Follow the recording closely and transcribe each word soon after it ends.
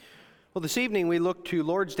Well, this evening we look to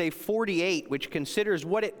Lord's Day 48, which considers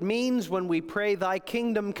what it means when we pray, "Thy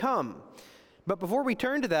kingdom come." But before we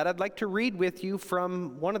turn to that, I'd like to read with you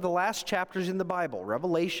from one of the last chapters in the Bible,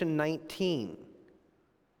 Revelation 19.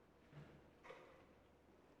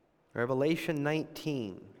 Revelation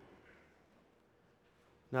 19.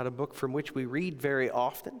 Not a book from which we read very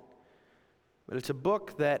often, but it's a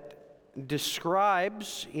book that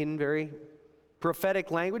describes in very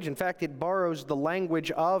prophetic language. In fact, it borrows the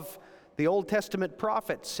language of the Old Testament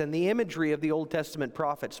prophets and the imagery of the Old Testament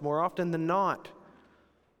prophets more often than not,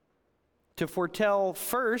 to foretell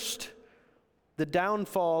first the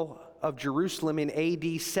downfall of Jerusalem in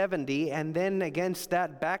AD 70, and then against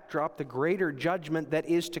that backdrop, the greater judgment that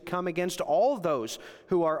is to come against all those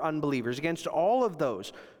who are unbelievers, against all of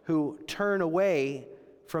those who turn away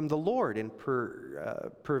from the Lord in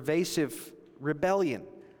pervasive rebellion.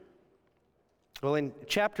 Well, in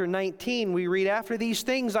chapter 19, we read, "After these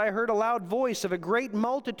things I heard a loud voice of a great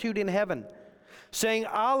multitude in heaven, saying,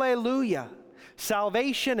 Alleluia!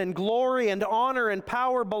 Salvation and glory and honor and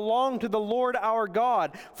power belong to the Lord our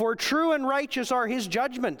God, for true and righteous are his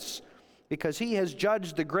judgments, because he has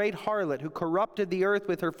judged the great harlot who corrupted the earth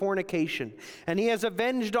with her fornication, and he has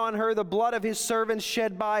avenged on her the blood of his servants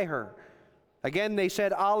shed by her." Again they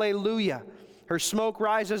said, "Alleluia! Her smoke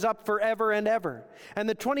rises up forever and ever." And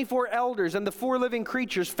the 24 elders and the 4 living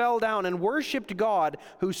creatures fell down and worshipped God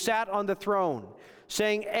who sat on the throne,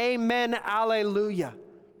 saying, "Amen, Alleluia."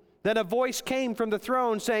 Then a voice came from the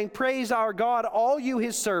throne saying, "Praise our God, all you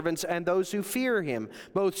his servants and those who fear him,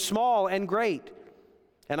 both small and great."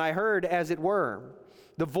 And I heard, as it were,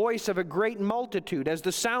 the voice of a great multitude, as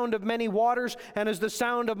the sound of many waters and as the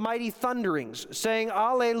sound of mighty thunderings, saying,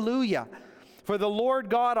 "Alleluia! For the Lord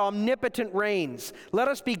God omnipotent reigns. Let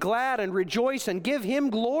us be glad and rejoice and give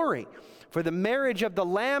him glory. For the marriage of the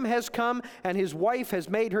Lamb has come, and his wife has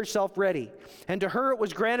made herself ready. And to her it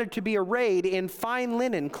was granted to be arrayed in fine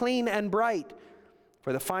linen, clean and bright.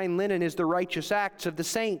 For the fine linen is the righteous acts of the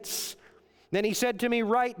saints." Then he said to me,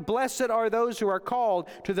 "Write, blessed are those who are called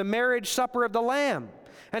to the marriage supper of the Lamb."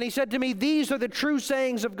 And he said to me, "These are the true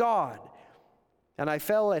sayings of God." And I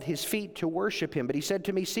fell at his feet to worship him. But he said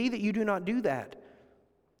to me, "See that you do not do that.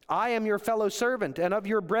 I am your fellow servant and of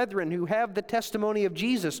your brethren who have the testimony of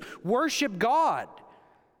Jesus. Worship God,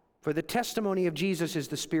 for the testimony of Jesus is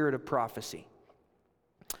the spirit of prophecy."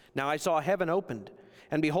 Now I saw heaven opened,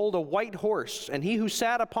 and behold, a white horse, and he who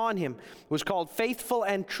sat upon him was called Faithful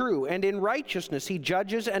and True, and in righteousness he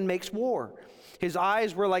judges and makes war. His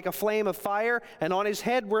eyes were like a flame of fire, and on his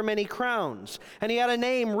head were many crowns. And he had a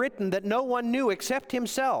name written that no one knew except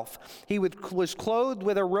himself. He was clothed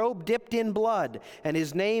with a robe dipped in blood, and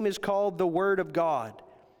his name is called the Word of God.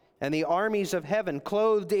 And the armies of heaven,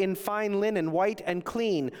 clothed in fine linen, white and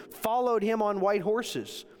clean, followed him on white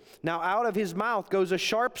horses. Now out of his mouth goes a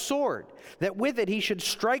sharp sword, that with it he should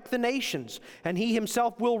strike the nations, and he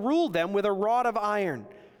himself will rule them with a rod of iron.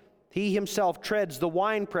 He himself treads the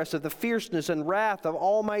winepress of the fierceness and wrath of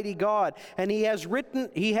Almighty God. And he has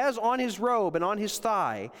on his robe and on his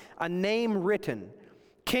thigh a name written,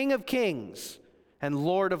 King of Kings and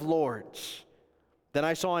Lord of Lords. Then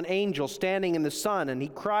I saw an angel standing in the sun, and he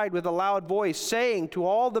cried with a loud voice, saying to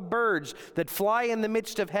all the birds that fly in the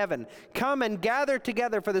midst of heaven, "Come and gather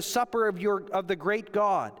together for the supper of the great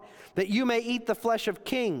God, that you may eat the flesh of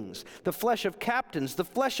kings, the flesh of captains, the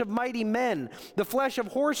flesh of mighty men, the flesh of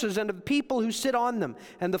horses and of people who sit on them,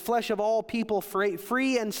 and the flesh of all people,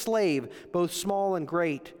 free and slave, both small and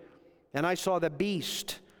great." And I saw the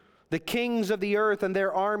beast, the kings of the earth and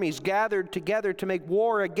their armies gathered together to make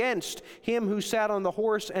war against him who sat on the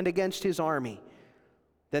horse and against his army.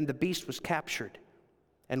 Then the beast was captured,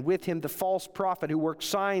 and with him the false prophet who worked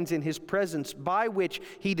signs in his presence, by which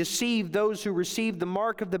he deceived those who received the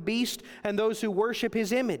mark of the beast and those who worship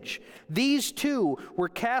his image. These two were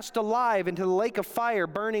cast alive into the lake of fire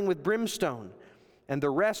burning with brimstone, and the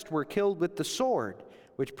rest were killed with the sword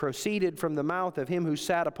which proceeded from the mouth of him who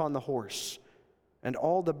sat upon the horse. And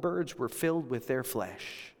all the birds were filled with their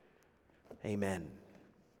flesh. Amen.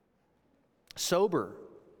 Sober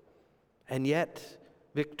and yet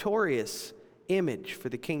victorious image for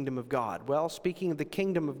the kingdom of God. Well, speaking of the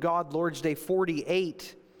kingdom of God, Lord's Day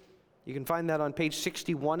 48, you can find that on page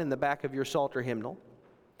 61 in the back of your Psalter hymnal.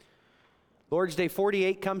 Lord's Day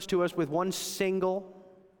 48 comes to us with one single,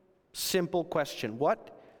 simple question.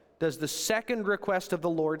 What does the second request of the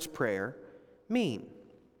Lord's Prayer mean?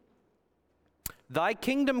 Thy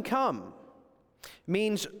kingdom come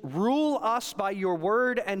means rule us by your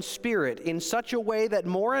word and spirit in such a way that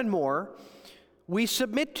more and more we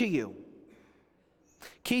submit to you.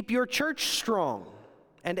 Keep your church strong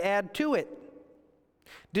and add to it.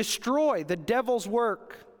 Destroy the devil's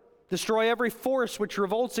work. Destroy every force which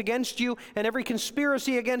revolts against you and every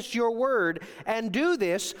conspiracy against your word, and do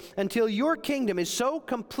this until your kingdom is so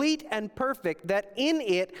complete and perfect that in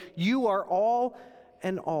it you are all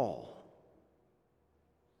and all.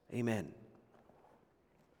 Amen.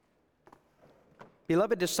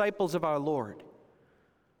 Beloved disciples of our Lord,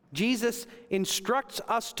 Jesus instructs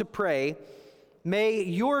us to pray, "May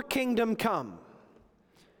your kingdom come."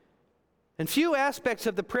 And few aspects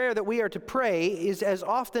of the prayer that we are to pray is as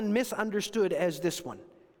often misunderstood as this one.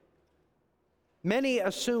 Many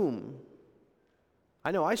assume, I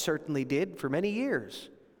know I certainly did for many years,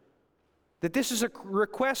 that this is a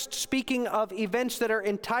request speaking of events that are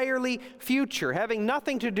entirely future, having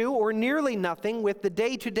nothing to do or nearly nothing with the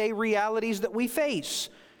day-to-day realities that we face.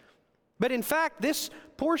 But in fact, this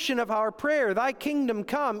portion of our prayer, "Thy kingdom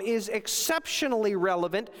come," is exceptionally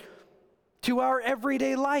relevant to our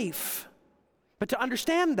everyday life. But to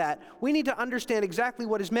understand that, we need to understand exactly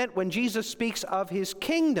what is meant when Jesus speaks of his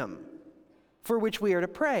kingdom for which we are to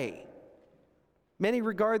pray. Many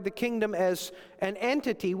regard the kingdom as an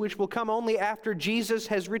entity which will come only after Jesus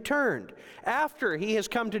has returned, after he has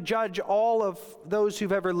come to judge all of those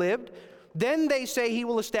who've ever lived. Then they say he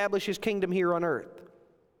will establish his kingdom here on earth.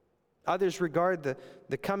 Others regard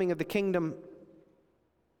the coming of the kingdom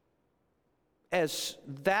as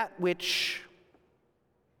that which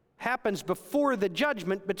happens before the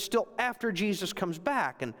judgment, but still after Jesus comes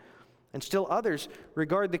back. And still others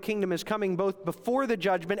regard the kingdom as coming both before the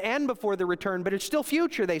judgment and before the return, but it's still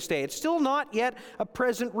future, they say. It's still not yet a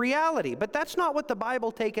present reality. But that's not what the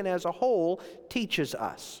Bible, taken as a whole, teaches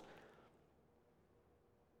us.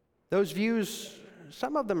 Those views,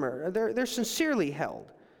 some of them they're sincerely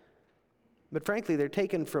held. But frankly, they're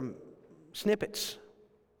taken from snippets,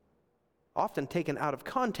 often taken out of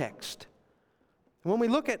context. When we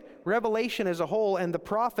look at Revelation as a whole and the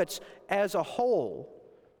prophets as a whole,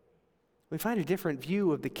 we find a different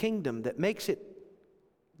view of the kingdom that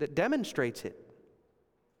demonstrates it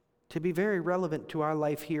to be very relevant to our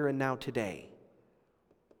life here and now today.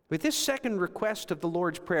 With this second request of the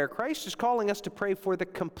Lord's Prayer, Christ is calling us to pray for the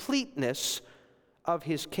completeness of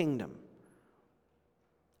his kingdom.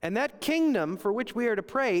 And that kingdom for which we are to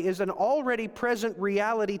pray is an already present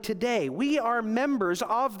reality today. We are members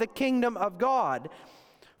of the kingdom of God,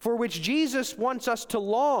 for which Jesus wants us to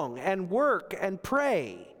long and work and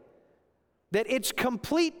pray, that its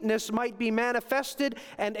completeness might be manifested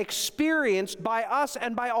and experienced by us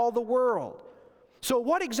and by all the world. So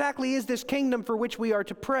what exactly is this kingdom for which we are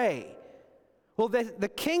to pray? Well, the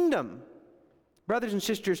kingdom, brothers and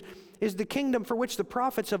sisters, is the kingdom for which the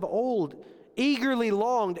prophets of old eagerly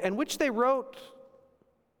longed, and which they wrote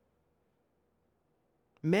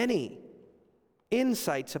many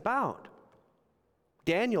insights about.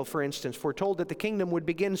 Daniel, for instance, foretold that the kingdom would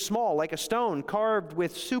begin small, like a stone carved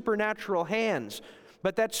with supernatural hands.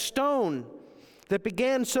 But that stone that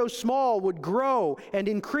began so small would grow and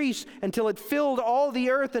increase until it filled all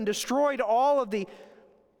the earth and destroyed all of the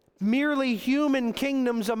merely human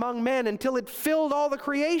kingdoms among men, until it filled all the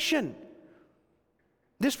creation.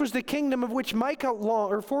 This was the kingdom of which Micah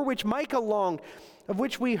longed, or for which Micah longed, of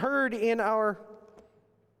which we heard in our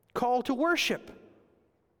call to worship.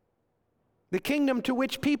 The kingdom to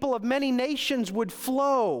which people of many nations would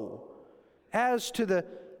flow, as to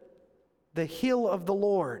the hill of the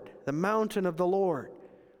Lord, the mountain of the Lord.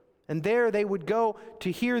 And there they would go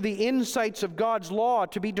to hear the insights of God's law,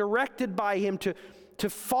 to be directed by him, to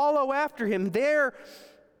follow after him. There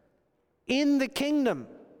in the kingdom,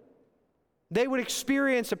 they would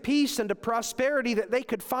experience a peace and a prosperity that they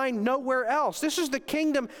could find nowhere else. This is the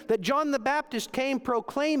kingdom that John the Baptist came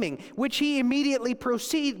proclaiming, which he immediately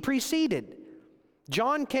preceded.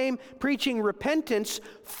 John came preaching repentance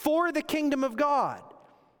for the kingdom of God.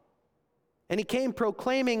 And he came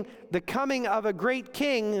proclaiming the coming of a great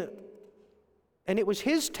king, and it was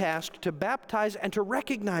his task to baptize and to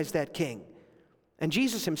recognize that king. And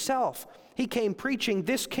Jesus himself, he came preaching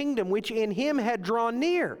this kingdom which in him had drawn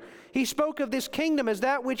near. He spoke of this kingdom as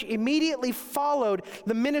that which immediately followed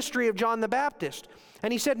the ministry of John the Baptist.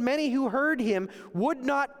 And he said many who heard him would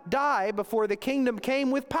not die before the kingdom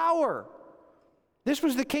came with power. This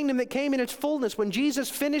was the kingdom that came in its fullness when Jesus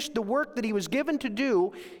finished the work that he was given to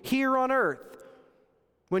do here on earth.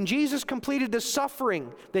 When Jesus completed the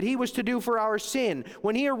suffering that he was to do for our sin,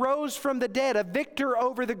 when he arose from the dead, a victor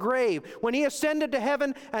over the grave, when he ascended to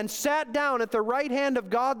heaven and sat down at the right hand of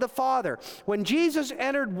God the Father, when Jesus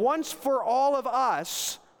entered once for all of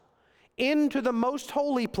us into the most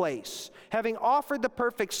holy place, having offered the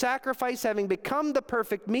perfect sacrifice, having become the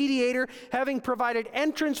perfect mediator, having provided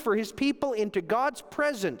entrance for his people into God's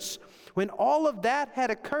presence, When all of that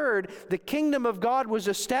had occurred, the kingdom of God was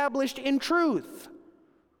established in truth.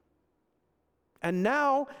 And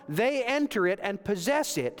now they enter it and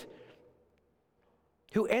possess it,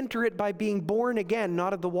 who enter it by being born again,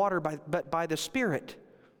 not of the water, but by the Spirit,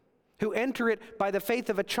 who enter it by the faith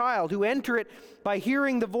of a child, who enter it by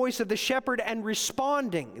hearing the voice of the shepherd and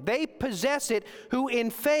responding. They possess it who in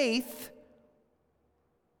faith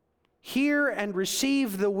hear and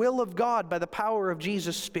receive the will of God by the power of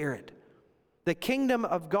Jesus' Spirit. The kingdom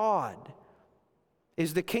of God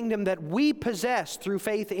is the kingdom that we possess through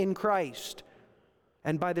faith in Christ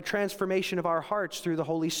and by the transformation of our hearts through the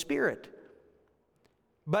Holy Spirit.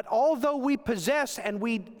 But although we possess and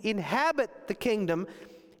we inhabit the kingdom,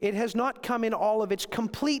 it has not come in all of its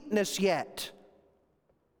completeness yet.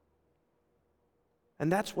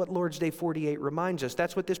 And that's what Lord's Day 48 reminds us.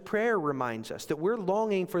 That's what this prayer reminds us, that we're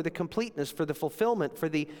longing for the completeness, for the fulfillment, for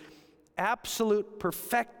the absolute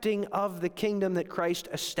perfecting of the kingdom that Christ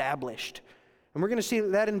established. And we're going to see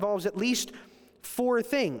that involves at least 4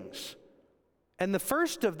 things. And the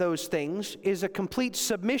first of those things is a complete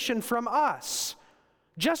submission from us.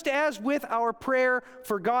 Just as with our prayer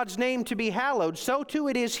for God's name to be hallowed, so too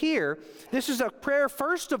it is here. This is a prayer,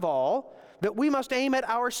 first of all, that we must aim at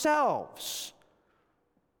ourselves.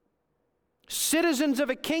 Citizens of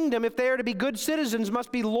a kingdom, if they are to be good citizens,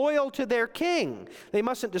 must be loyal to their king. They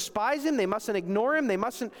mustn't despise him. They mustn't ignore him. They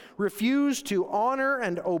mustn't refuse to honor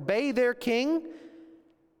and obey their king.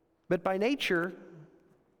 But by nature,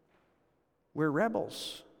 we're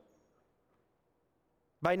rebels.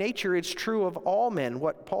 By nature, it's true of all men,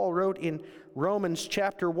 what Paul wrote in Romans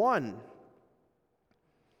chapter 1.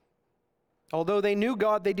 Although they knew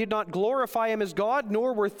God, they did not glorify him as God,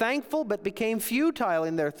 nor were thankful, but became futile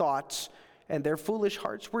in their thoughts, and their foolish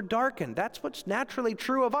hearts were darkened. That's what's naturally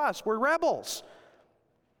true of us. We're rebels.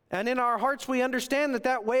 And in our hearts, we understand that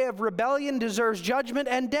that way of rebellion deserves judgment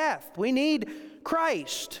and death. We need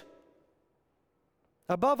Christ,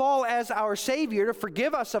 above all, as our Savior, to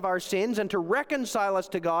forgive us of our sins and to reconcile us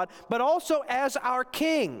to God, but also as our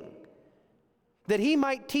King, that he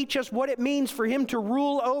might teach us what it means for him to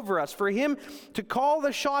rule over us, for him to call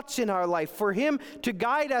the shots in our life, for him to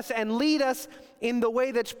guide us and lead us in the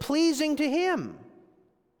way that's pleasing to him.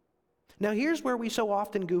 Now, here's where we so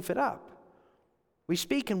often goof it up. We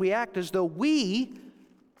speak and we act as though we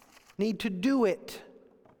need to do it.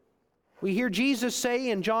 We hear Jesus say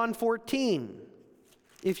in John 14,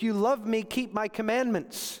 "If you love me, keep my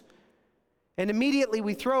commandments." And immediately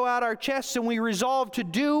we throw out our chests and we resolve to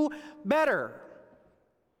do better,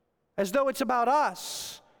 as though it's about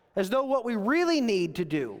us, as though what we really need to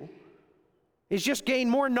do is just gain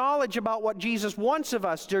more knowledge about what Jesus wants of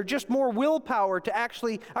us, or just more willpower to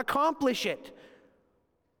actually accomplish it.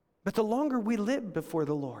 But the longer we live before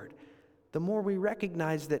the Lord, the more we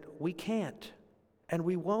recognize that we can't and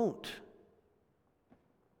we won't.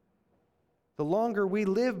 The longer we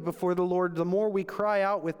live before the Lord, the more we cry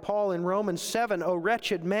out with Paul in Romans 7, "O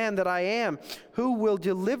wretched man that I am, who will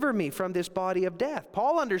deliver me from this body of death?"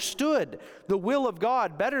 Paul understood the will of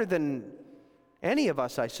God better than any of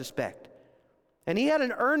us, I suspect. And he had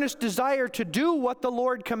an earnest desire to do what the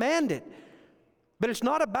Lord commanded. But it's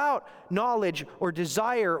not about knowledge or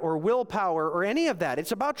desire or willpower or any of that.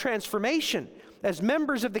 It's about transformation. As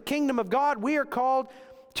members of the kingdom of God, we are called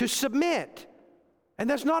to submit. And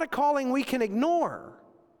that's not a calling we can ignore.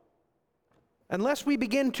 Unless we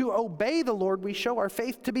begin to obey the Lord, we show our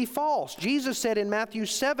faith to be false. Jesus said in Matthew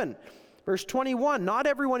 7, verse 21, "Not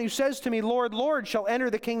everyone who says to me, 'Lord, Lord,' shall enter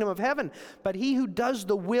the kingdom of heaven, but he who does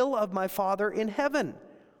the will of my Father in heaven."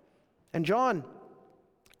 And John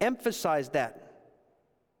emphasized that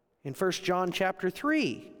in 1 John chapter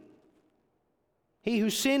 3. "He who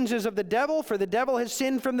sins is of the devil, for the devil has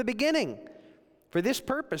sinned from the beginning. For this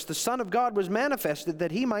purpose the Son of God was manifested,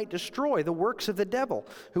 that he might destroy the works of the devil.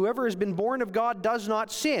 Whoever has been born of God does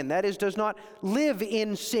not sin," that is, does not live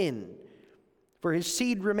in sin. "For his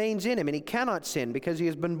seed remains in him, and he cannot sin, because he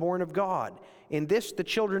has been born of God. In this the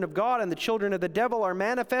children of God and the children of the devil are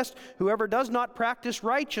manifest. Whoever does not practice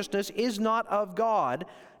righteousness is not of God,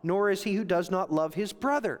 nor is he who does not love his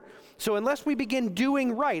brother." So unless we begin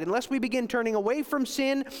doing right, unless we begin turning away from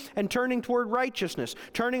sin and turning toward righteousness,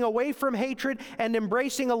 turning away from hatred and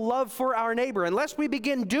embracing a love for our neighbor, unless we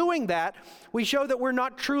begin doing that, we show that we're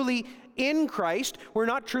not truly in Christ, we're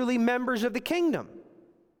not truly members of the kingdom.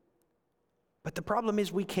 But the problem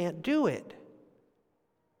is we can't do it.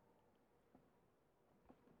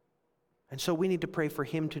 And so we need to pray for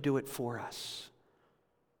him to do it for us.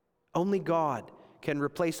 Only God can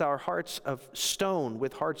replace our hearts of stone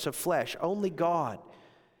with hearts of flesh. Only God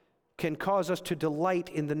can cause us to delight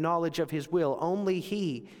in the knowledge of his will. Only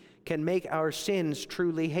he can make our sins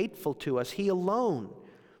truly hateful to us. He alone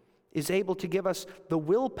is able to give us the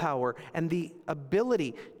willpower and the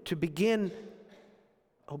ability to begin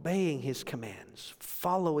obeying His commands,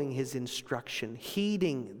 following His instruction,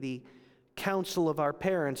 heeding the counsel of our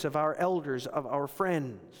parents, of our elders, of our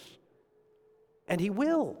friends. And He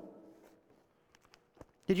will.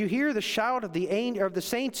 Did you hear the shout of the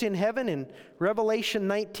saints in heaven in Revelation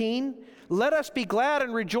 19? Let us be glad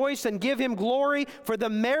and rejoice and give Him glory, for the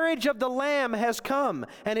marriage of the Lamb has come,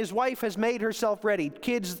 and His wife has made herself ready.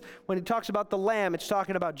 Kids, when it talks about the Lamb, it's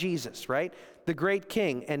talking about Jesus, right? The great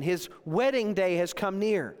King, and His wedding day has come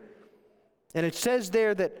near. And it says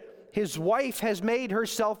there that His wife has made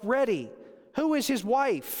herself ready. Who is His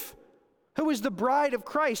wife? Who is the bride of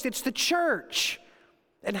Christ? It's the church.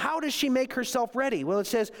 And how does she make herself ready? Well, it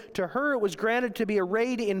says, to her it was granted to be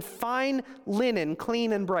arrayed in fine linen,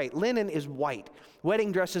 clean and bright. Linen is white.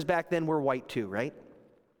 Wedding dresses back then were white too, right?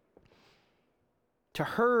 To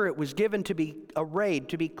her it was given to be arrayed,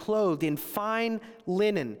 to be clothed in fine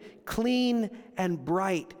linen, clean and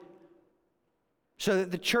bright, so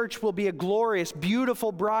that the church will be a glorious,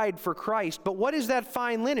 beautiful bride for Christ. But what is that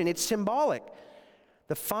fine linen? It's symbolic.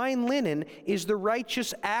 The fine linen is the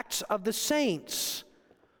righteous acts of the saints.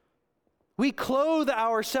 We clothe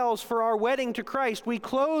ourselves for our wedding to Christ. We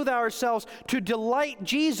clothe ourselves to delight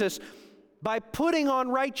Jesus by putting on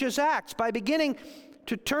righteous acts, by beginning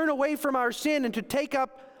to turn away from our sin and to take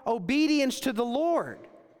up obedience to the Lord.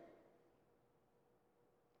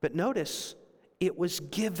 But notice, it was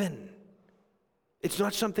given. It's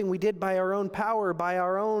not something we did by our own power, by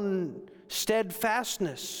our own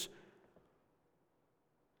steadfastness.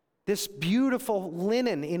 This beautiful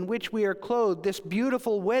linen in which we are clothed, this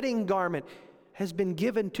beautiful wedding garment, has been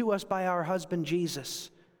given to us by our husband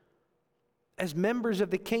Jesus. As members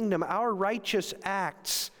of the kingdom, our righteous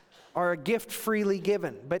acts are a gift freely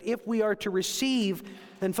given. But if we are to receive,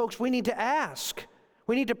 then folks, we need to ask.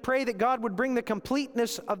 We need to pray that God would bring the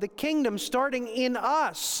completeness of the kingdom starting in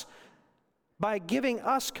us by giving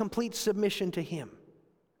us complete submission to Him.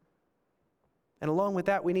 And along with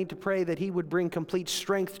that, we need to pray that He would bring complete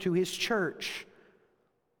strength to His church.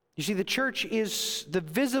 You see, the church is the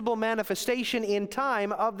visible manifestation in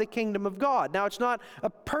time of the kingdom of God. Now, it's not a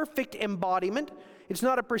perfect embodiment. It's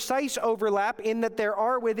not a precise overlap in that there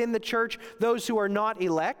are within the church those who are not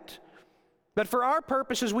elect. But for our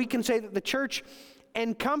purposes, we can say that the church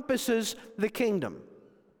encompasses the kingdom.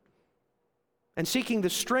 And seeking the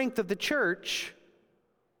strength of the church,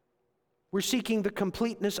 we're seeking the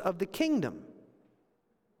completeness of the kingdom.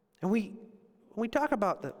 And when we talk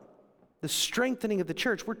about the strengthening of the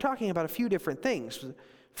church, we're talking about a few different things.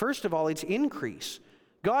 First of all, it's increase.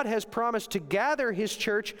 God has promised to gather His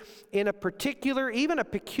church in a particular, even a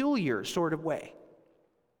peculiar sort of way.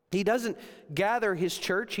 He doesn't gather His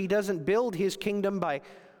church, He doesn't build His kingdom by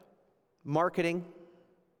marketing,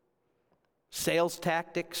 sales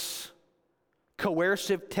tactics,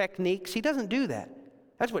 coercive techniques. He doesn't do that.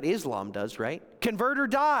 That's what Islam does, right? Convert or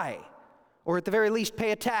die. Or at the very least, pay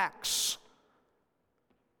a tax.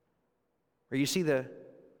 Or you see the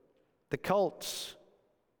cults,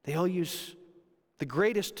 they all use the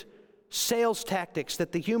greatest sales tactics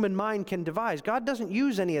that the human mind can devise. God doesn't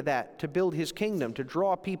use any of that to build His kingdom, to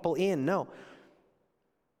draw people in. No.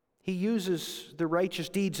 He uses the righteous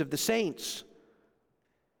deeds of the saints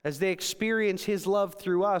as they experience His love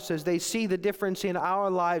through us, as they see the difference in our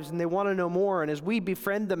lives and they want to know more, and as we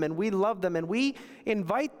befriend them and we love them and we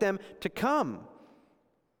invite them to come.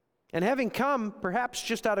 And having come, perhaps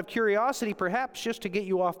just out of curiosity, perhaps just to get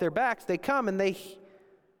you off their backs, they come and they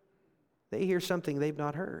hear something they've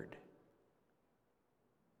not heard.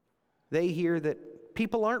 They hear that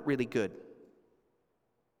people aren't really good.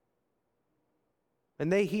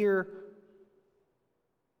 And they hear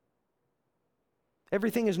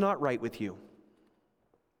everything is not right with you.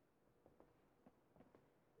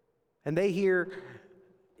 And they hear,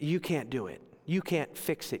 you can't do it. You can't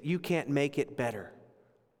fix it. You can't make it better.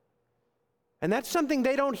 And that's something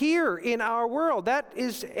they don't hear in our world. That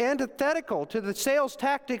is antithetical to the sales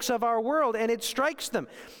tactics of our world, and it strikes them.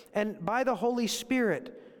 And by the Holy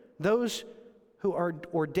Spirit, those who are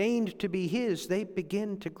ordained to be His, they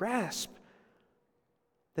begin to grasp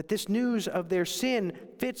that this news of their sin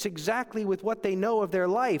fits exactly with what they know of their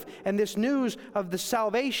life. And this news of the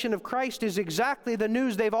salvation of Christ is exactly the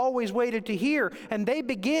news they've always waited to hear. And they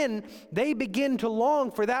begin to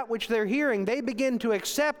long for that which they're hearing. They begin to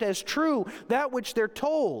accept as true that which they're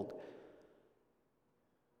told.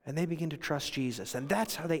 And they begin to trust Jesus. And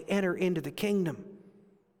that's how they enter into the kingdom.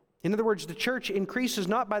 In other words, the church increases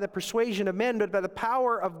not by the persuasion of men, but by the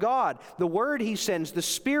power of God, the word he sends, the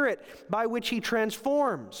Spirit by which he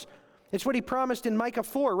transforms. It's what he promised in Micah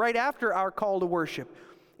 4, right after our call to worship.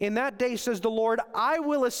 In that day, says the Lord, I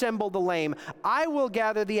will assemble the lame. I will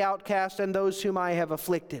gather the outcast and those whom I have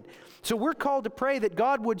afflicted. So we're called to pray that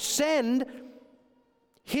God would send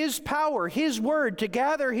his power, his word, to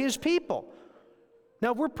gather his people.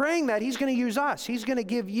 Now, if we're praying that, he's going to use us. He's going to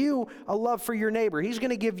give you a love for your neighbor. He's going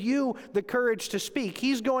to give you the courage to speak.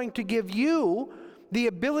 He's going to give you the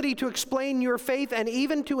ability to explain your faith and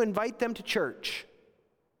even to invite them to church.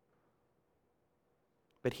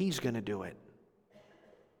 But he's going to do it.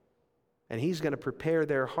 And he's going to prepare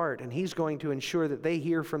their heart, and he's going to ensure that they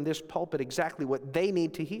hear from this pulpit exactly what they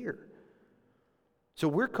need to hear. So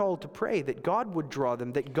we're called to pray that God would draw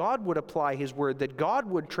them, that God would apply his word, that God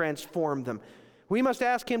would transform them. We must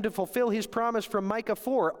ask him to fulfill his promise from Micah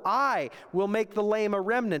 4. I will make the lame a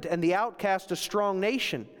remnant and the outcast a strong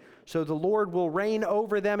nation. So the Lord will reign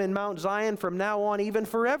over them in Mount Zion from now on, even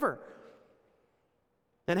forever.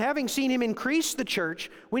 And having seen him increase the church,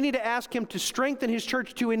 we need to ask him to strengthen his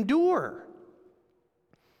church to endure.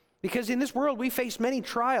 Because in this world we face many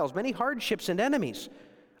trials, many hardships and enemies.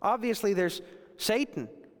 Obviously there's Satan,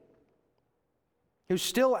 who's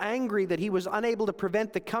still angry that he was unable to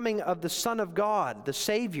prevent the coming of the Son of God, the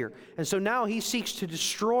Savior. And so now he seeks to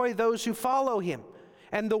destroy those who follow him.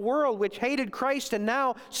 And the world, which hated Christ and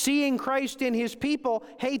now seeing Christ in his people,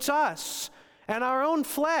 hates us. And our own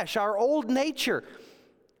flesh, our old nature,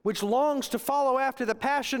 which longs to follow after the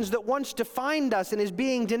passions that once defined us and is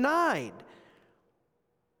being denied.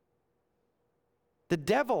 The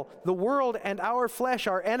devil, the world, and our flesh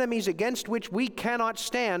are enemies against which we cannot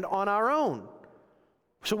stand on our own.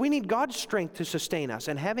 So we need God's strength to sustain us,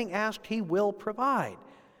 and having asked, he will provide.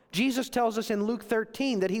 Jesus tells us in Luke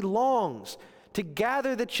 13 that he longs to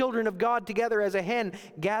gather the children of God together as a hen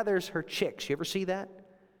gathers her chicks. You ever see that?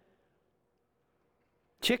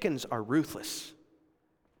 Chickens are ruthless.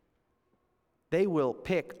 They will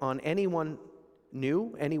pick on anyone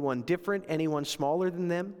new, anyone different, anyone smaller than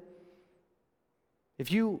them. If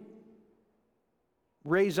you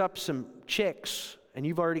raise up some chicks and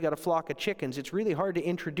you've already got a flock of chickens, it's really hard to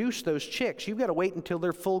introduce those chicks. You've got to wait until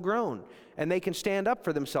they're full grown and they can stand up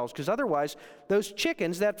for themselves, because otherwise those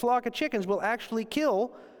chickens, that flock of chickens, will actually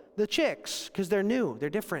kill the chicks because they're new, they're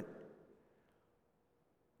different.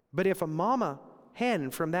 But if a mama hen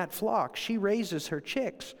from that flock, she raises her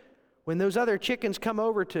chicks, when those other chickens come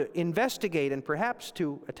over to investigate and perhaps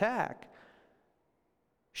to attack,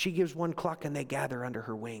 she gives one cluck and they gather under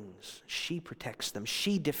her wings. She protects them,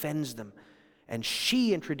 she defends them, and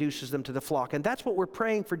she introduces them to the flock. And that's what we're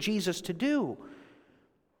praying for Jesus to do.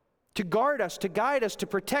 To guard us, to guide us, to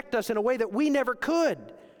protect us in a way that we never could.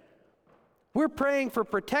 We're praying for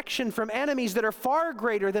protection from enemies that are far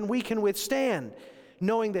greater than we can withstand,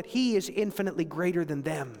 knowing that he is infinitely greater than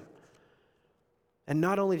them. And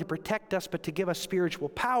not only to protect us, but to give us spiritual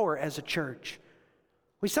power as a church.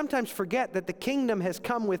 We sometimes forget that the kingdom has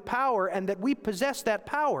come with power and that we possess that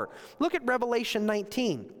power. Look at Revelation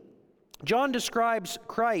 19. John describes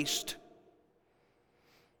Christ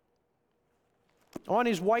on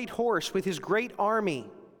his white horse with his great army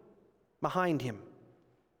behind him.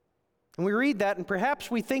 And we read that, and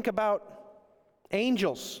perhaps we think about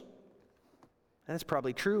angels. And that's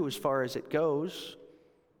probably true as far as it goes.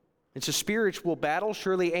 It's a spiritual battle.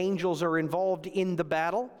 Surely angels are involved in the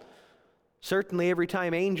battle. Certainly every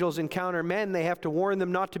time angels encounter men, they have to warn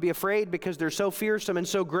them not to be afraid because they're so fearsome and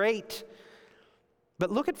so great. But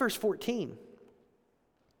look at verse 14.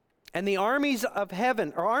 And the armies of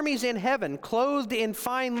heaven, or armies in heaven, clothed in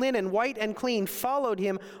fine linen, white and clean, followed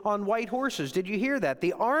him on white horses. Did you hear that?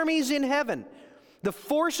 The armies in heaven, the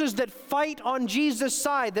forces that fight on Jesus'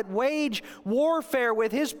 side, that wage warfare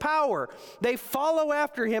with his power, they follow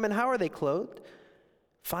after him. And how are they clothed?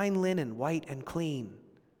 Fine linen, white and clean.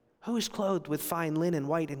 Who is clothed with fine linen,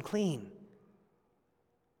 white and clean?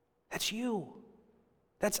 That's you.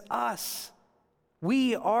 That's us.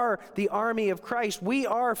 We are the army of Christ. We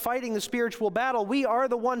are fighting the spiritual battle. We are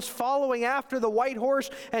the ones following after the white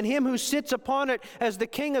horse and him who sits upon it as the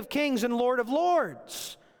King of Kings and Lord of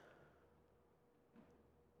Lords.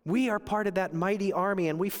 We are part of that mighty army,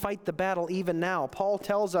 and we fight the battle even now. Paul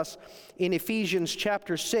tells us in Ephesians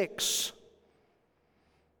chapter 6,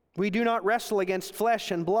 we do not wrestle against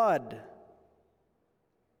flesh and blood.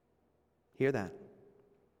 Hear that?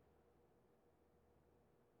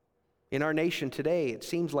 In our nation today, it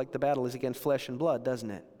seems like the battle is against flesh and blood,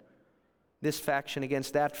 doesn't it? This faction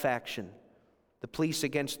against that faction, the police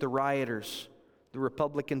against the rioters, the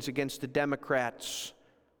Republicans against the Democrats.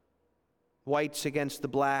 whites against the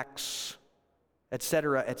blacks,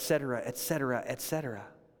 etc., etc., etc., etc.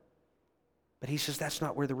 But he says that's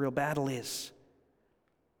not where the real battle is,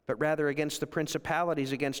 but rather against the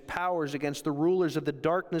principalities, against powers, against the rulers of the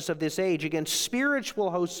darkness of this age, against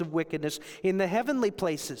spiritual hosts of wickedness in the heavenly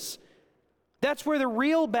places. That's where the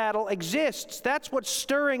real battle exists. That's what's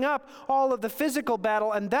stirring up all of the physical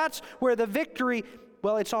battle, and that's where the victory,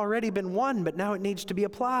 well, it's already been won, but now it needs to be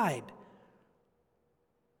applied.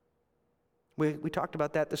 We talked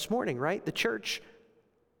about that this morning, right? The church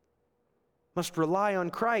must rely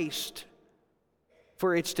on Christ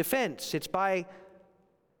for its defense. It's by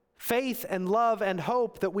faith and love and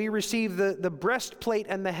hope that we receive the breastplate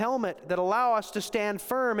and the helmet that allow us to stand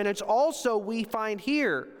firm. And it's also, we find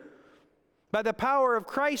here, by the power of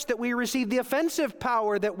Christ that we receive the offensive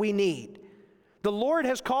power that we need. The Lord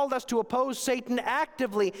has called us to oppose Satan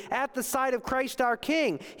actively at the side of Christ our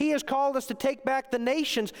King. He has called us to take back the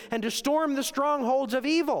nations and to storm the strongholds of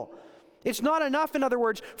evil. It's not enough, in other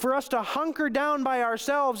words, for us to hunker down by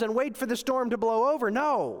ourselves and wait for the storm to blow over.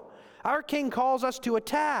 No, our King calls us to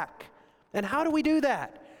attack. And how do we do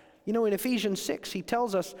that? You know, in Ephesians 6, he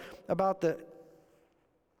tells us about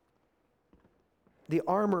the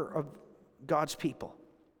armor of God's people.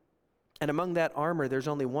 And among that armor, there's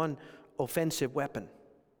only one offensive weapon.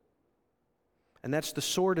 And that's the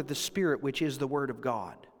sword of the Spirit, which is the Word of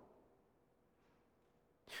God.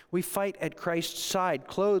 We fight at Christ's side,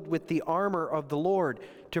 clothed with the armor of the Lord,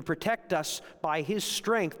 to protect us by His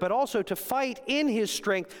strength, but also to fight in His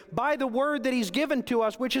strength by the Word that He's given to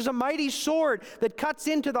us, which is a mighty sword that cuts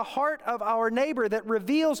into the heart of our neighbor, that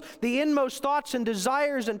reveals the inmost thoughts and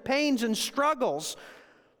desires and pains and struggles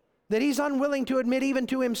that he's unwilling to admit even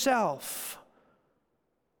to himself.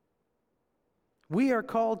 We are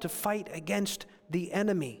called to fight against the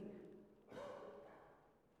enemy,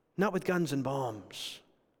 not with guns and bombs,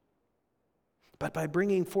 but by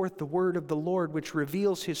bringing forth the word of the Lord, which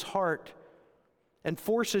reveals his heart and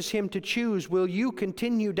forces him to choose. Will you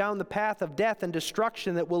continue down the path of death and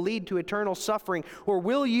destruction that will lead to eternal suffering? Or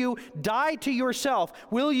will you die to yourself?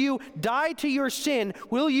 Will you die to your sin?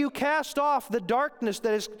 Will you cast off the darkness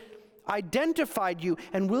that has identified you?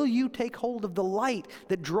 And will you take hold of the light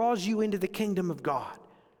that draws you into the kingdom of God?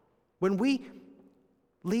 When we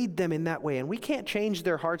lead them in that way, and we can't change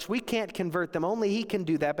their hearts, we can't convert them, only He can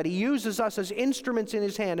do that, but He uses us as instruments in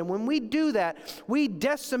His hand. And when we do that, we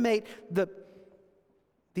decimate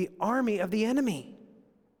the army of the enemy.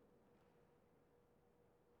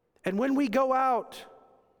 And when we go out,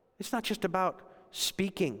 it's not just about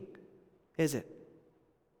speaking, is it?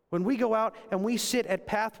 When we go out and we sit at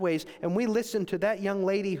pathways and we listen to that young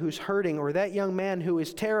lady who's hurting or that young man who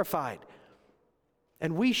is terrified,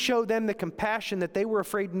 and we show them the compassion that they were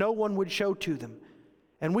afraid no one would show to them,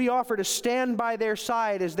 and we offer to stand by their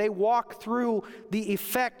side as they walk through the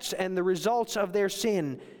effects and the results of their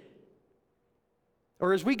sin,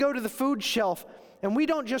 or as we go to the food shelf and we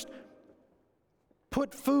don't just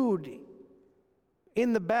put food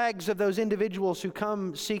in the bags of those individuals who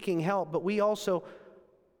come seeking help, but we also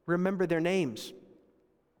remember their names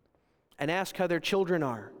and ask how their children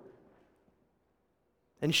are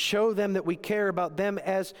and show them that we care about them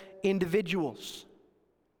as individuals.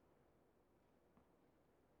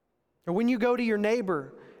 Or when you go to your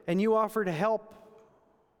neighbor and you offer to help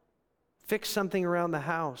fix something around the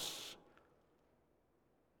house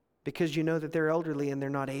because you know that they're elderly and they're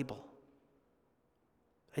not able,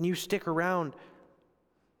 and you stick around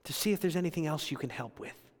to see if there's anything else you can help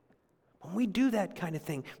with. When we do that kind of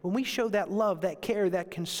thing, when we show that love, that care,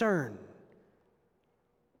 that concern,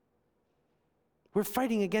 we're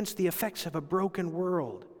fighting against the effects of a broken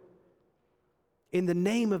world in the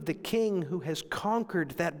name of the King who has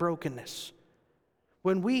conquered that brokenness.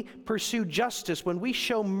 When we pursue justice, when we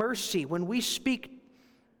show mercy, when we speak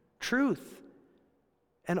truth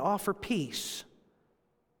and offer peace,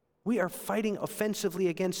 we are fighting offensively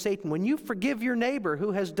against Satan. When you forgive your neighbor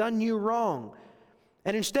who has done you wrong,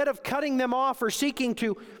 and instead of cutting them off or seeking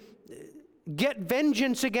to get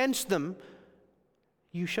vengeance against them,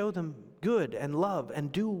 you show them good and love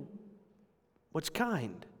and do what's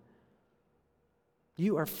kind.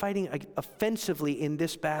 You are fighting offensively in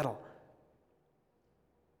this battle.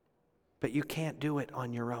 But you can't do it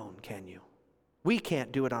on your own, can you? We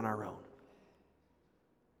can't do it on our own.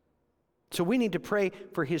 So we need to pray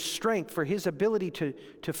for His strength, for His ability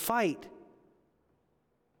to fight.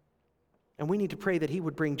 And we need to pray that He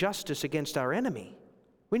would bring justice against our enemy.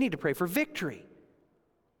 We need to pray for victory.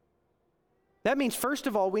 That means, first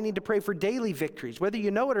of all, we need to pray for daily victories. Whether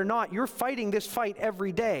you know it or not, you're fighting this fight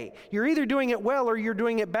every day. You're either doing it well or you're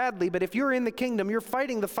doing it badly, but if you're in the kingdom, you're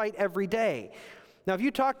fighting the fight every day. Now, if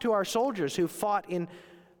you talk to our soldiers who fought in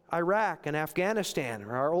Iraq and Afghanistan,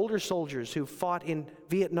 or our older soldiers who fought in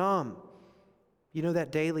Vietnam, you know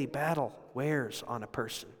that daily battle wears on a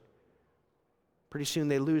person. Pretty soon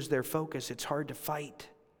they lose their focus. It's hard to fight.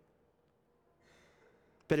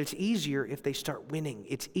 But it's easier if they start winning.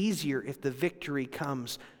 It's easier if the victory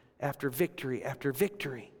comes after victory after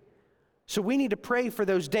victory. So we need to pray for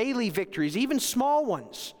those daily victories, even small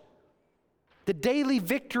ones. The daily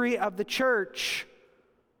victory of the church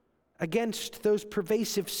against those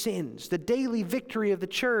pervasive sins. The daily victory of the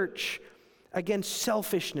church against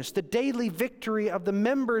selfishness. The daily victory of the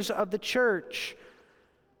members of the church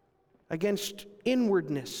against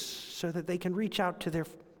inwardness, so that they can reach out to their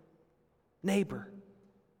neighbor.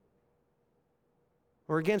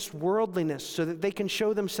 Or against worldliness, so that they can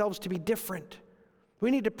show themselves to be different.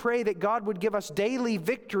 We need to pray that God would give us daily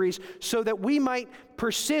victories so that we might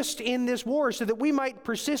persist in this war, so that we might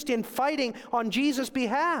persist in fighting on Jesus'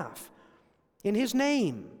 behalf, in His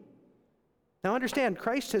name. Now understand,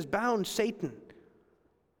 Christ has bound Satan.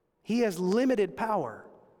 He has limited power.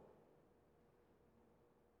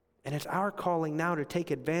 And it's our calling now to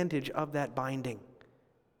take advantage of that binding.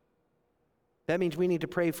 That means we need to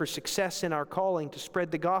pray for success in our calling to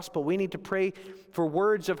spread the gospel. We need to pray for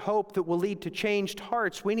words of hope that will lead to changed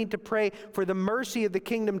hearts. We need to pray for the mercy of the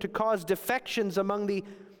kingdom to cause defections among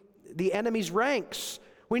the enemy's ranks.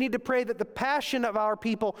 We need to pray that the passion of our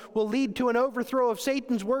people will lead to an overthrow of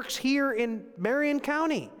Satan's works here in Marion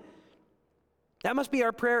County. That must be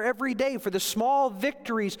our prayer every day, for the small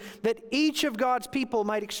victories that each of God's people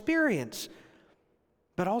might experience.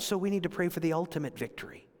 But also we need to pray for the ultimate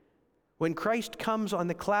victory. When Christ comes on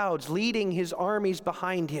the clouds, leading His armies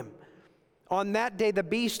behind Him, on that day the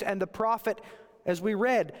beast and the prophet, as we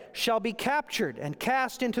read, shall be captured and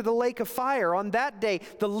cast into the lake of fire. On that day,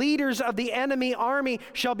 the leaders of the enemy army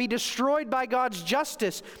shall be destroyed by God's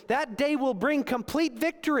justice. That day will bring complete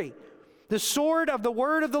victory. The sword of the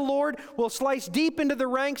word of the Lord will slice deep into the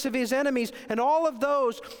ranks of His enemies, and all of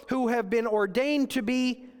those who have been ordained to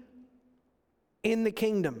be in the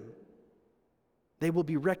kingdom. They will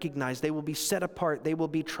be recognized, they will be set apart, they will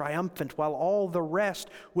be triumphant, while all the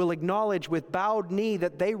rest will acknowledge with bowed knee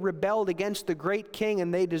that they rebelled against the great King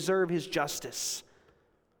and they deserve His justice.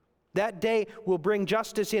 That day will bring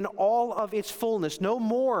justice in all of its fullness. No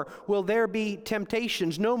more will there be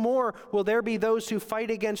temptations. No more will there be those who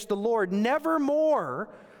fight against the Lord. Never more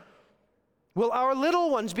will our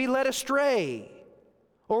little ones be led astray,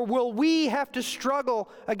 or will we have to struggle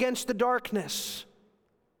against the darkness.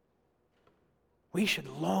 We should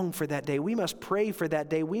long for that day. We must pray for that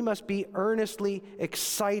day. We must be earnestly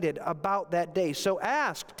excited about that day. So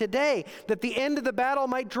ask today that the end of the battle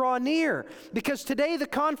might draw near, because today the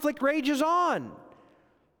conflict rages on.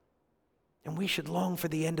 And we should long for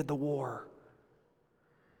the end of the war.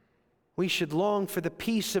 We should long for the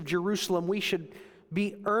peace of Jerusalem. We should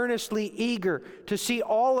be earnestly eager to see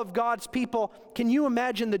all of God's people. Can you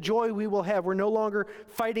imagine the joy we will have? We're no longer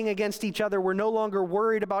fighting against each other. We're no longer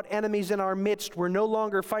worried about enemies in our midst. We're no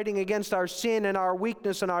longer fighting against our sin and our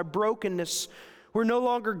weakness and our brokenness. We're no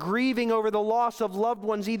longer grieving over the loss of loved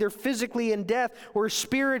ones, either physically in death or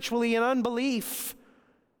spiritually in unbelief.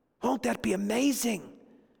 Won't that be amazing?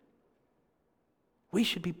 We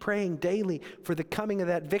should be praying daily for the coming of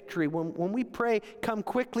that victory. When we pray, "Come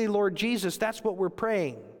quickly, Lord Jesus," that's what we're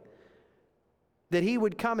praying. That He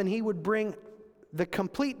would come and He would bring the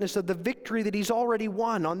completeness of the victory that He's already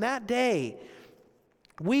won. On that day,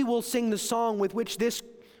 we will sing the song with which this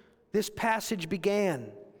passage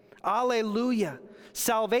began. Alleluia!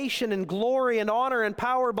 Salvation and glory and honor and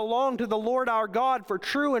power belong to the Lord our God, for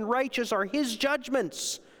true and righteous are His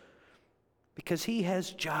judgments, because He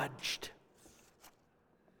has judged.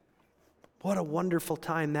 What a wonderful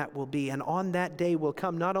time that will be. And on that day will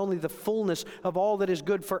come not only the fullness of all that is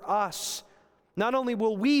good for us, not only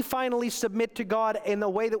will we finally submit to God in the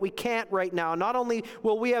way that we can't right now, not only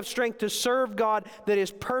will we have strength to serve God that is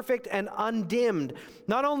perfect and undimmed,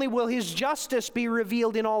 not only will His justice be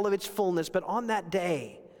revealed in all of its fullness, but on that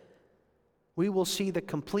day we will see the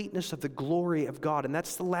completeness of the glory of God. And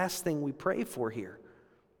that's the last thing we pray for here.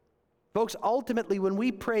 Folks, ultimately when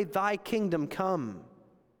we pray, "Thy kingdom come,"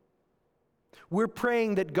 we're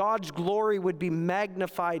praying that God's glory would be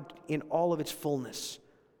magnified in all of its fullness.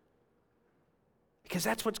 Because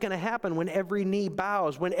that's what's going to happen when every knee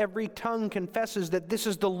bows, when every tongue confesses that this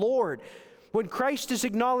is the Lord. When Christ is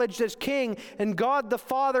acknowledged as King and God the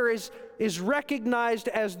Father is recognized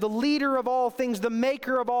as the leader of all things, the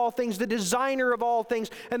maker of all things, the designer of all things,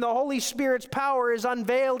 and the Holy Spirit's power is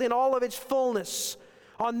unveiled in all of its fullness.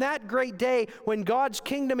 On that great day, when God's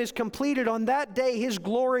kingdom is completed, on that day His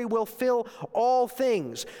glory will fill all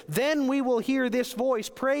things. Then we will hear this voice,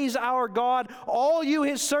 "Praise our God, all you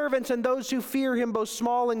His servants and those who fear Him, both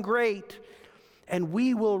small and great." And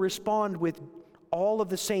we will respond with all of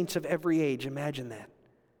the saints of every age. Imagine that.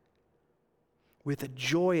 With a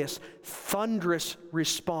joyous, thunderous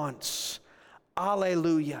response.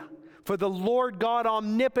 Alleluia. For the Lord God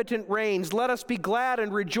omnipotent reigns. Let us be glad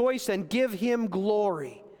and rejoice and give Him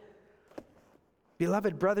glory.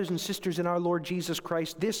 Beloved brothers and sisters in our Lord Jesus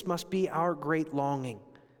Christ, this must be our great longing.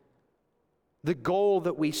 The goal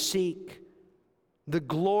that we seek. The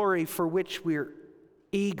glory for which we're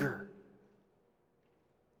eager.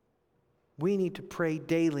 We need to pray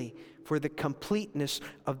daily for the completeness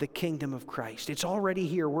of the kingdom of Christ. It's already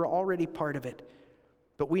here. We're already part of it.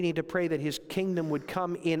 But we need to pray that His kingdom would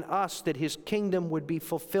come in us, that His kingdom would be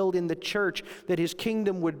fulfilled in the church, that His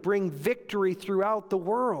kingdom would bring victory throughout the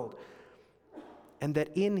world, and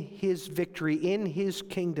that in His victory, in His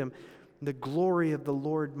kingdom, the glory of the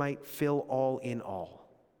Lord might fill all in all.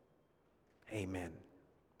 Amen.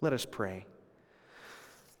 Let us pray.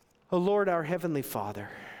 O Lord, our Heavenly Father,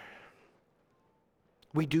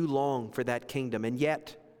 we do long for that kingdom, and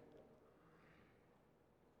yet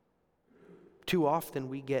too often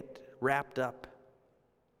we get wrapped up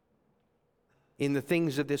in the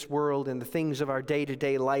things of this world, in the things of our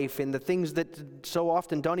day-to-day life, in the things that so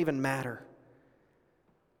often don't even matter.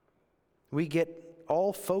 We get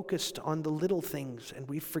all focused on the little things, and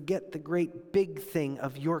we forget the great big thing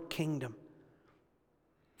of your kingdom.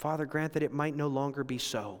 Father, grant that it might no longer be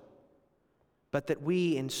so, but that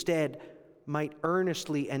we instead might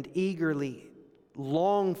earnestly and eagerly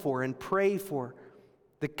long for and pray for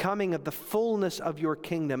the coming of the fullness of your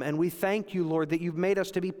kingdom. And we thank you, Lord, that you've made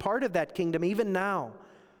us to be part of that kingdom even now,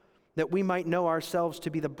 that we might know ourselves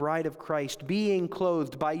to be the bride of Christ, being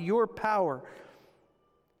clothed by your power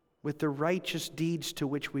with the righteous deeds to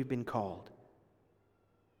which we've been called.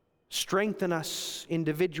 Strengthen us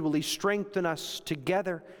individually, strengthen us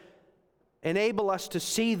together, enable us to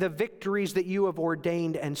see the victories that you have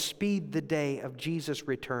ordained, and speed the day of Jesus'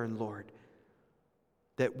 return, Lord,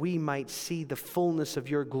 that we might see the fullness of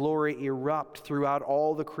your glory erupt throughout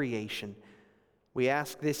all the creation. We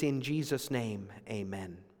ask this in Jesus' name,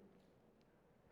 amen.